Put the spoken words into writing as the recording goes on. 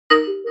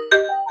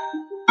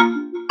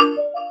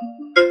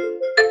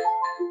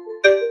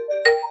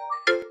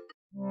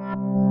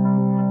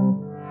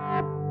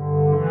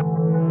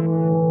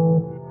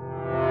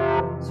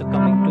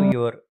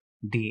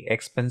the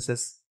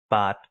expenses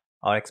part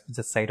or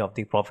expenses side of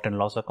the profit and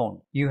loss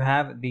account, you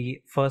have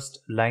the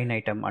first line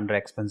item under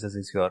expenses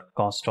is your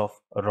cost of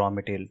raw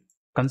material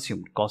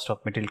consumed, cost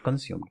of material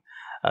consumed.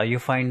 You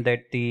find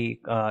that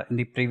in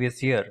the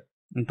previous year,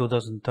 in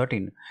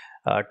 2013,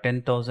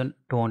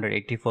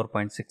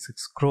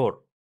 10,284.66 crore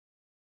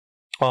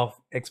of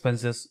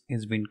expenses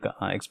has been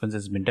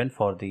done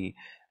for the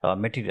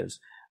materials.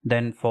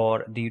 Then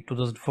for the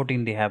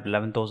 2014 they have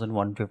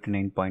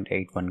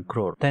 11,159.81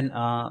 crore. Then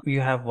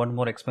you have one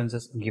more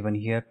expenses given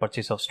here: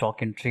 purchase of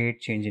stock in trade,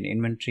 change in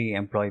inventory,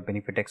 employee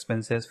benefit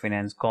expenses,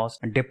 finance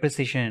cost,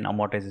 depreciation and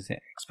amortization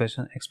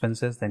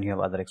expenses. Then you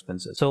have other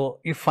expenses. So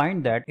you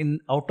find that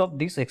out of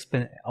these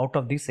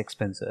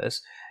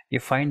expenses, you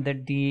find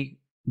that the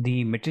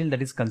material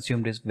that is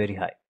consumed is very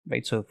high,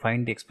 right? So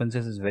find the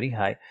expenses is very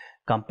high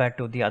compared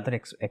to the other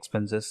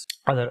expenses,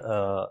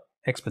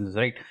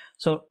 right?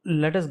 So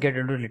let us get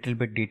into a little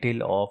bit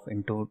detail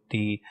into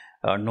the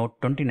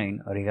note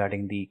 29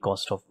 regarding the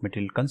cost of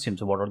material consumed.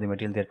 So what are the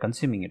material they are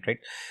consuming it, right?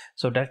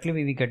 So directly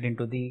we get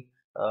into the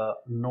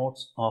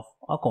notes of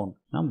account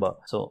number.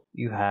 So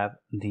you have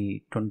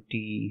the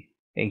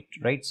 28,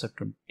 right? So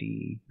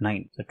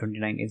 29. So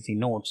 29 is the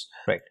notes,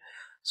 right?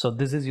 So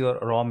this is your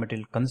raw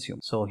material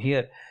consumed. So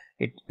here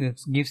it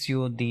gives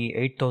you the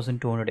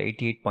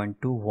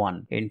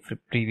 8,288.21 in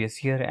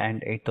previous year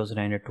and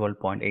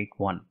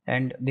 8,912.81,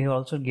 and they have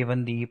also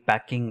given the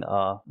packing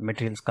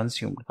materials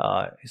consumed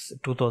is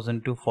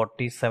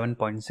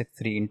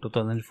 2,247.63 in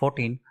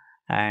 2014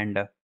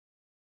 and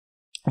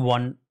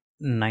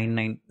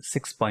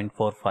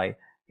 1,996.45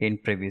 in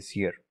previous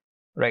year,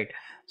 right?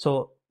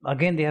 So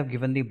again they have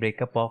given the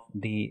breakup of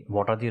the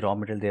what are the raw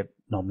material they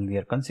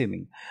are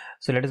consuming.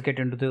 So let us get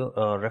into the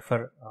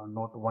refer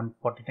note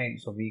 149.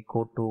 So we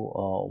go to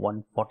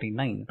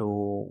 149 to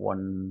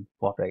 1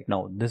 right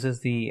now. This is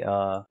the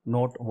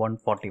note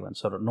 141.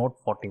 So note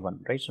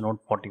 41, right? So note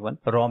 41,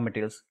 raw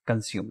materials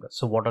consumed.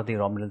 So what are the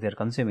raw materials they are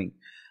consuming?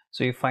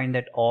 So you find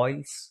that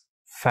oils,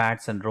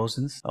 fats and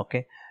resins,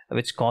 okay,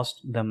 which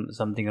cost them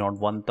something around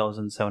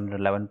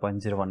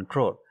 1,711.01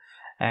 crore,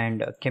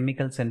 and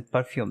chemicals and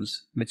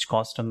perfumes which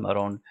cost them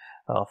around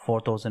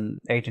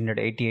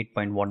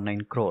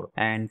 4,888.19 crore,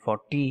 and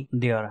for tea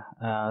they are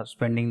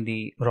spending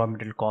the raw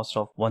material cost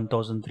of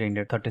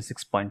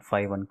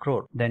 1,336.51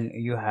 crore. Then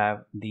you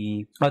have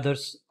the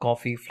others,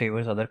 coffee,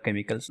 flavors, other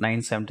chemicals,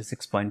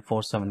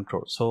 976.47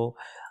 crore. So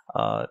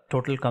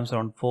total comes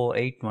around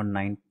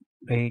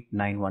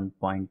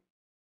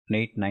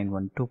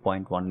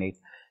 891.891.891.2.18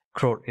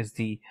 crore is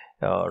the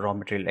raw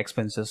material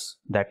expenses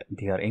that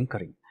they are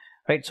incurring,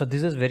 right? So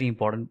this is very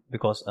important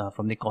because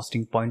from the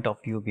costing point of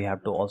view we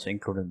have to also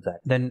include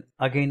that. Then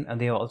again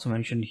they have also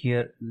mentioned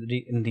here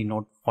in the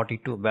note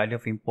 42, value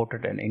of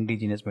imported and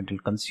indigenous material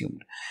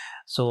consumed.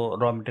 So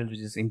raw material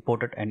which is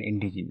imported and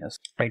indigenous,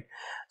 right?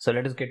 So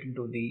let us get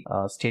into the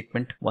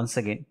statement once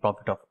again.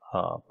 Profit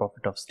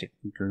of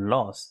statement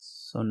loss.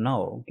 So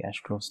now cash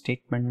flow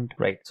statement,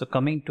 right? So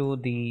coming to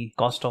the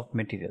cost of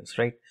materials,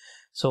 right?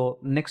 So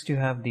next you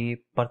have the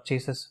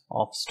purchases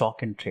of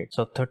stock in trade,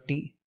 so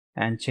 30,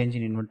 and change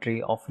in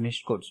inventory of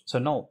finished goods. So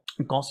now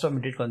cost of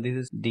material, this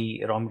is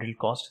the raw material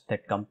cost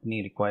that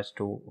company requires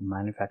to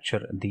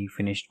manufacture the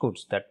finished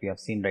goods that we have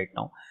seen right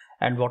now,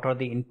 and what are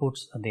the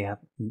inputs they have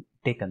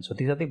taken. So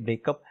these are the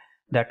breakup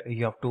that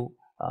you have to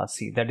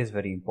see. That is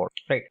very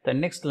important, right? The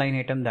next line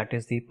item, that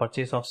is the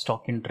purchase of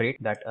stock in trade,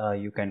 that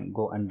you can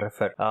go and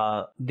refer.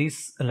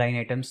 These line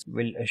items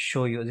will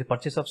show you the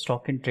purchase of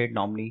stock in trade.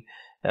 Normally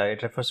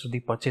it refers to the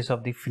purchase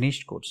of the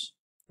finished goods,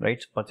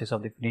 right? Purchase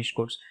of the finished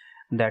goods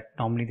that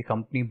normally the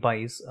company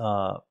buys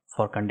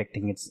for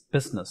conducting its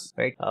business,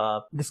 right?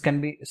 This can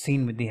be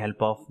seen with the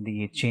help of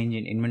the change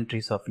in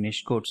inventories of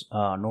finished goods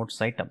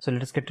notes item. So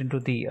let us get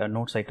into the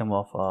notes item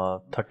of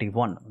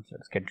 31. So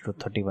let's get into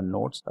 31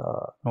 notes.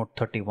 Note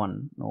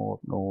 31,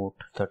 note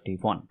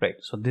 31, right?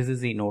 So this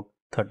is the note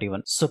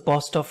 31. So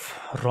cost of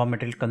raw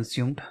material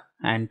consumed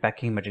and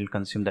packing material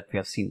consumed that we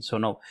have seen. So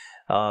now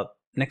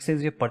next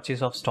is your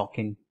purchase of stock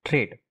in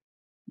trade.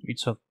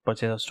 It's a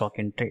purchase of stock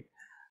in trade.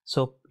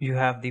 So you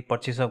have the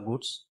purchase of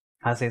goods.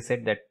 As I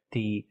said, that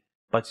the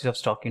purchase of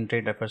stock in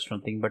trade refers to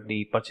nothing but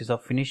the purchase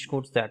of finished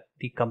goods that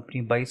the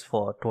company buys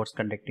for towards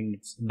conducting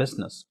its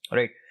business,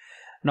 right?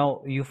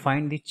 Now you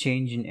find the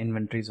change in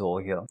inventories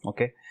over here,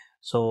 okay?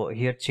 So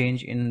here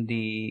change in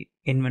the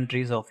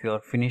inventories of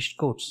your finished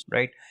goods,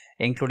 right,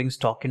 including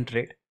stock in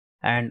trade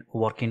and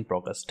work in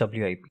progress,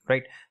 WIP,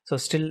 right? So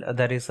still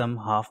there is some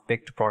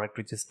half-baked product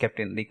which is kept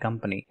in the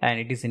company, and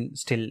it is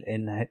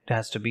it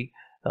has to be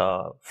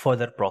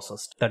further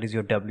processed, that is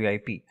your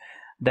WIP.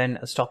 Then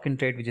stock in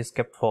trade which is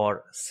kept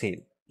for sale,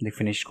 the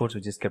finished goods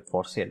which is kept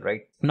for sale,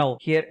 right? Now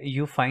here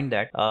you find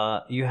that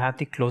you have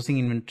the closing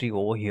inventory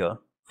over here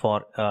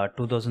for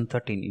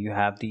 2013. You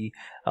have the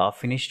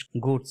finished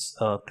goods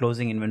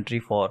closing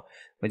inventory for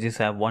which is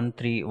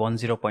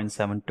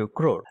 1310.72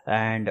 crore,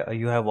 and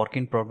you have work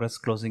in progress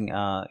closing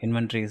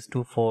inventory is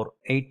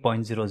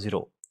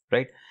 248.00,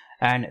 right?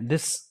 And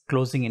this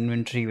closing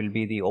inventory will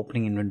be the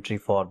opening inventory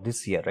for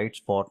this year, right,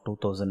 for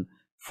 2015.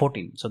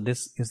 14. So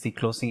this is the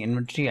closing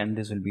inventory and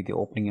this will be the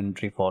opening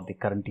inventory for the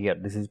current year.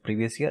 This is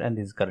previous year and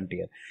this is current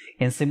year.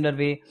 In similar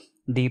way,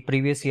 the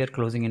previous year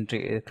closing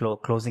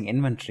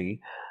inventory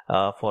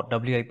for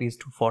WIP is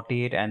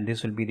 248 and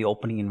this will be the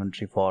opening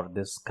inventory for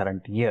this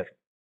current year,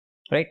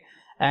 right?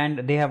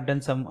 And they have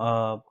done some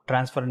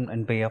transfer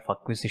in way of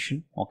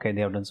acquisition. Okay,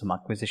 they have done some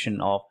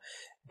acquisition of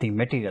the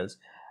materials,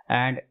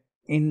 and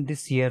in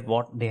this year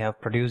what they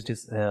have produced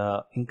is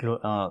the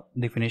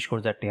finished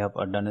goods that they have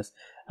done is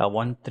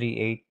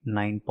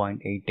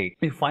 1389.88.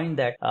 We find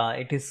that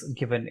it is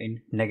given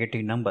in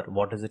negative number.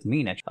 What does it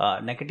mean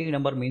actually? Negative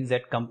number means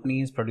that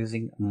company is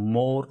producing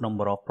more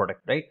number of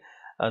product, right?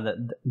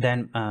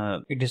 Then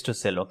it is to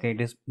sell. Okay,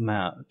 it is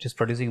just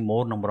producing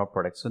more number of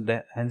products, so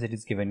that hence it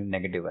is given in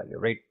negative value,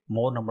 right?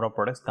 More number of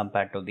products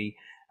compared to the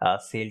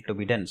sale to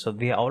be done. So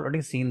we have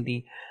already seen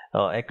the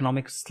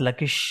economic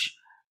sluggish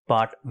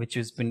part which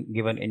has been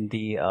given in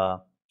the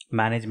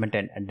management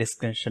and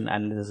discussion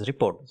analysis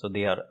report. So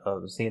they are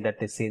say that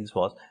the sales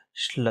was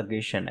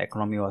sluggish and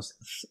economy was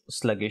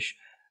sluggish,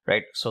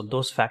 right? So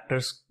those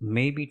factors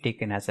may be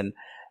taken as an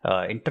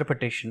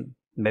interpretation.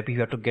 Maybe you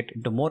have to get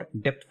into more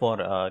depth for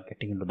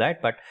getting into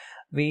that, but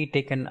we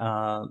take an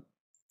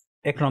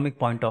economic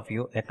point of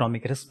view,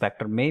 economic risk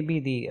factor may be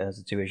the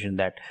situation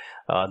that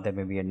there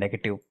may be a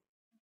negative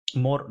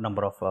more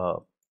number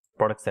of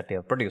products that they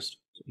have produced,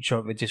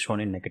 which is shown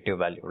in negative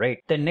value,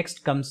 right? Then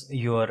next comes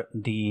your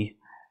the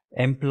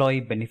employee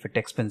benefit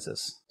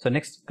expenses. So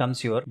next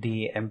comes your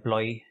the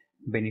employee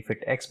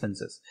benefit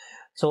expenses.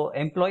 So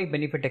employee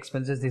benefit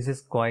expenses, this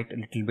is quite a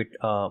little bit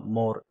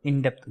more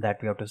in depth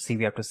that we have to see.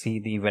 We have to see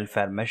the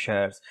welfare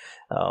measures,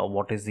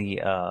 what is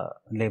the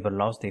labor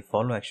laws they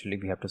follow. Actually,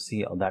 we have to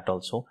see that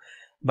also.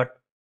 But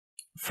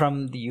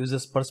from the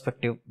user's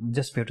perspective,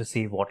 just we have to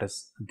see what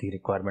is the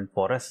requirement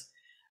for us.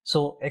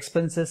 So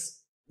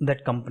expenses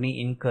that company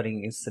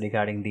incurring is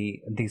regarding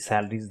the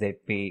salaries they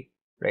pay,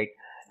 right?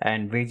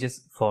 And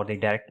wages for the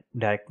direct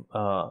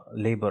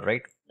labor,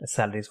 right?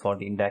 Salaries for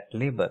the indirect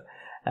labor,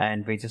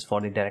 and wages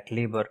for the direct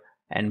labor,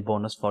 and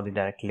bonus for the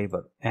direct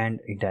labor and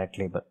indirect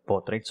labor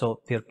both, right?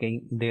 So they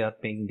are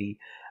paying the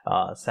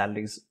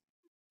salaries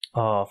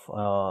of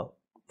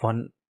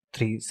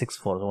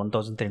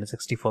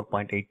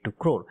 1364.82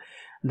 crore.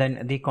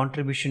 Then the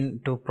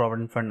contribution to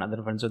provident fund,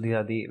 other funds, so these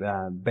are the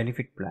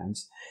benefit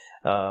plans,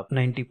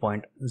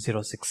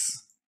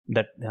 90.06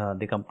 that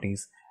the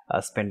companies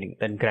are spending.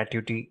 Then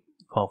gratuity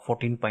for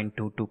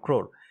 14.22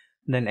 crore.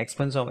 Then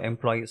expense of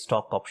employee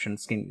stock option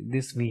scheme,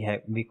 this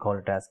we call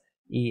it as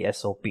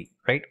ESOP,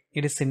 right?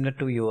 It is similar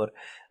to your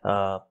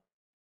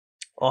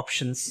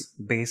options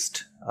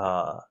based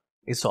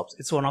ESOPs.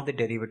 It's one of the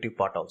derivative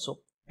part also,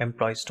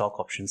 employee stock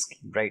option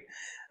scheme, right?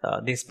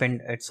 They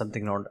spend at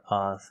something around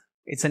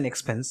it's an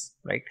expense,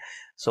 right?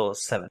 So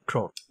 7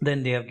 crore.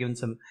 Then they have given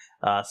some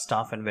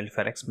staff and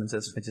welfare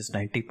expenses, which is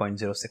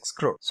 90.06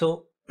 crore.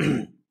 So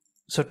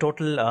so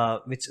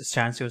total which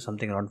stands to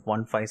something around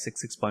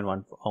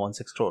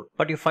 1566.116 crore.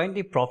 But you find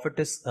the profit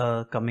is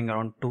coming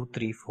around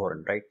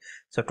 234, right?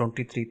 So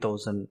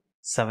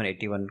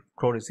 23,781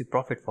 crore is the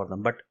profit for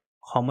them. But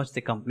how much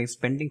the company is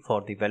spending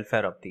for the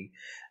welfare of the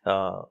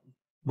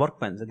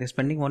workmen? They're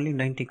spending only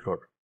 90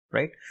 crore,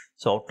 right?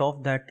 So out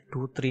of that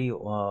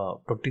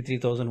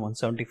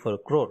 23,174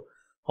 crore,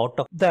 out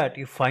of that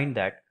you find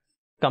that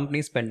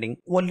company spending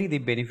only the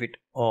benefit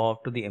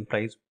to the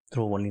employees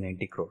through only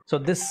 90 crore. So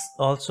this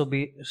also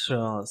be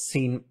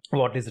seen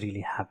what is really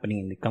happening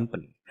in the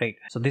company, right?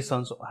 So this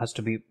also has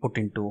to be put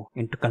into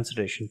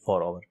consideration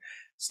for our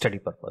study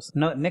purpose.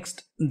 Now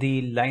next,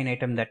 the line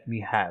item that we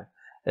have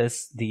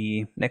is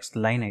the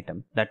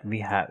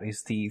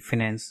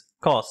finance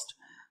cost.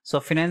 So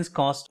finance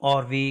cost,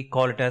 or we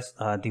call it as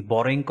the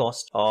borrowing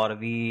cost, or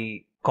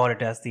we call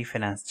it as the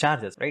finance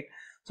charges, right?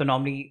 So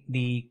normally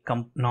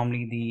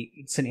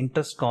it's an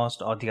interest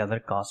cost or the other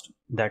cost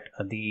that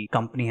the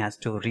company has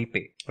to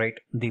repay, right?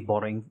 The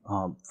borrowing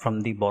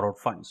from the borrowed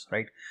funds,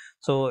 right?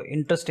 So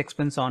interest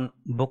expense on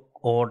book,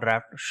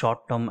 overdraft,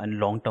 short-term and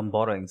long-term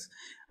borrowings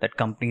that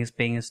company is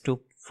paying is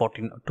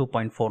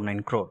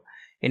 2.49 crore.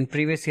 In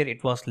previous year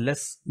it was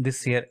less.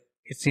 This year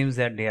it seems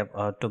that they have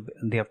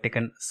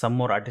taken some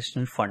more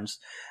additional funds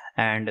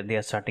and they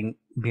are starting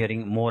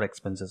bearing more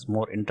expenses,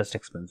 more interest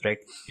expense, right?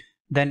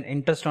 Then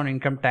interest on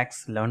income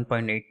tax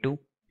 11.82,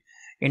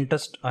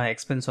 interest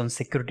expense on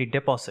security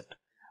deposit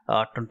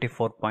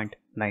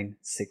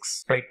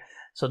 24.96, right?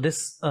 So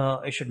this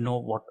I should know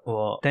what.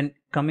 Then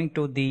coming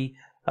to the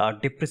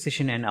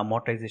depreciation and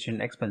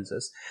amortization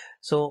expenses.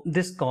 So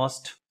this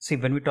cost, see,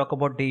 when we talk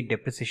about the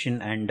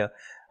depreciation and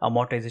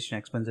amortization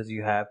expenses,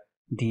 you have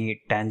the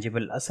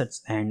tangible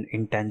assets and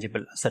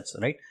intangible assets,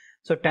 right?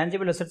 So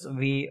tangible assets,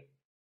 we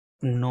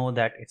know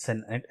that it's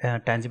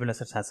tangible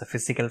assets has a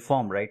physical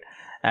form, right?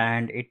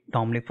 And it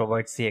normally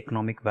provides the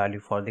economic value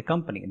for the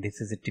company. This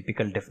is a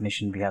typical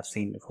definition we have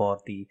seen for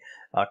the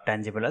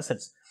tangible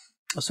assets.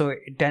 So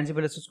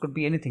tangible assets could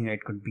be anything, right?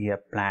 It could be a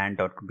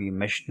plant, or it could be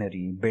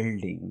machinery,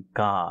 building,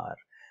 car,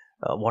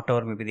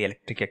 whatever may be the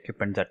electric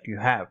equipment that you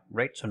have,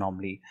 right? So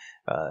normally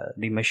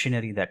the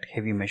machinery, that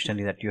heavy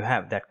machinery that you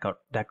have, that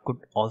could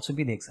also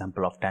be the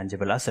example of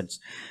tangible assets.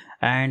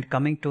 And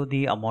coming to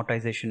the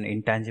amortization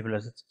intangible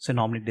assets, so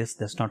normally this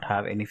does not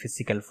have any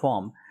physical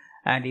form,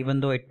 and even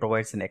though it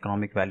provides an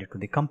economic value to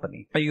the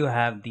company, you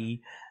have the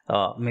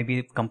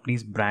maybe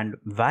company's brand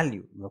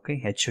value.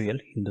 Okay, HUL,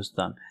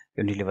 Hindustan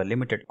Unilever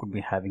Limited, could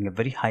be having a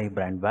very high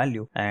brand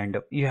value, and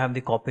you have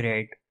the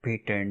copyright,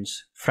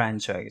 patents,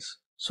 franchise.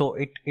 So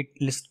it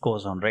list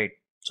goes on, right?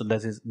 So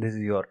this is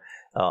your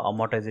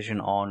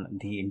amortization on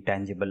the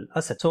intangible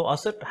asset. So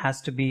asset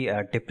has to be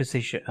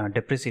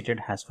depreciated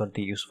as per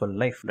the useful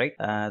life, right?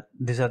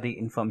 These are the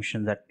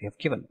information that we have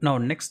given. Now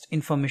next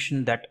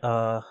information that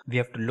we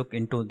have to look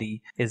into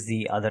is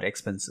the other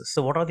expenses.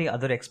 So what are the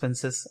other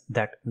expenses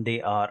that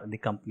the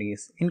company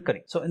is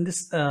incurring? So in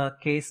this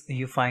case,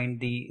 you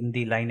find in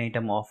the line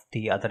item of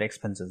the other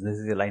expenses. This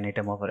is the line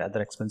item of our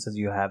other expenses.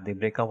 You have the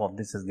breakup of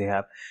this is they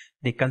have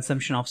the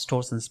consumption of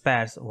stores and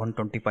spares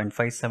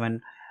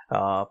 120.57,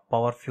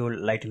 power, fuel,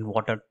 light and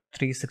water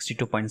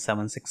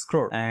 362.76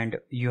 crore, and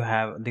you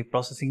have the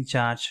processing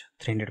charge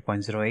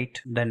 300.08,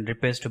 then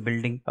repairs to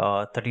building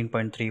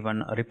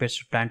 13.31, repairs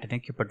to plant and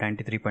equipment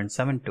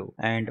 93.72,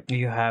 and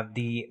you have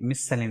the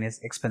miscellaneous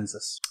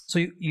expenses. So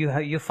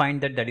you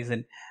find that is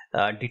an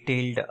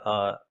detailed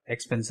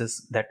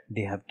expenses that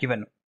they have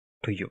given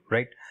to you,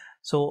 right?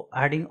 So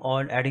adding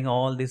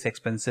all these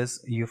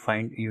expenses, you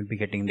find you'll be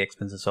getting the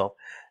expenses of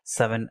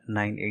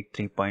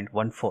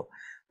 7983.14.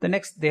 The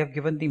next, they have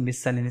given the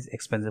miscellaneous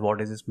expenses.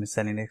 What is this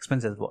miscellaneous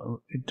expenses?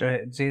 It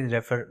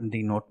refer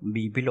the note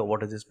B below.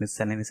 What is this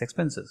miscellaneous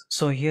expenses?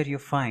 So here you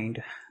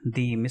find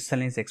the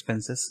miscellaneous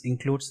expenses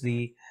includes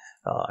the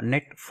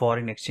net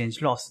foreign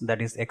exchange loss, that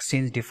is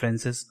exchange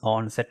differences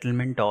on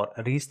settlement or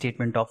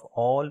restatement of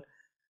all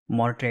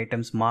monetary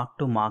items marked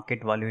to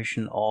market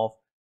valuation of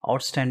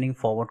outstanding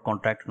forward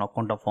contract on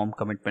account of firm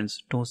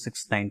commitments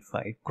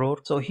 2695 crore.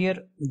 So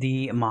here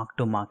the mark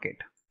to market.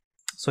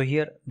 So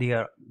here they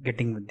are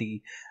getting with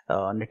the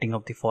netting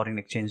of the foreign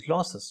exchange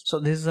losses. So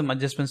this is some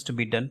adjustments to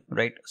be done,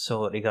 right?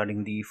 So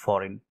regarding the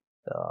foreign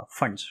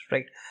funds,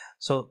 right?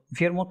 So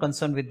if you are more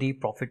concerned with the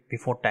profit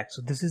before tax,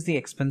 so this is the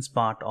expense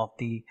part of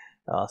the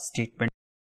statement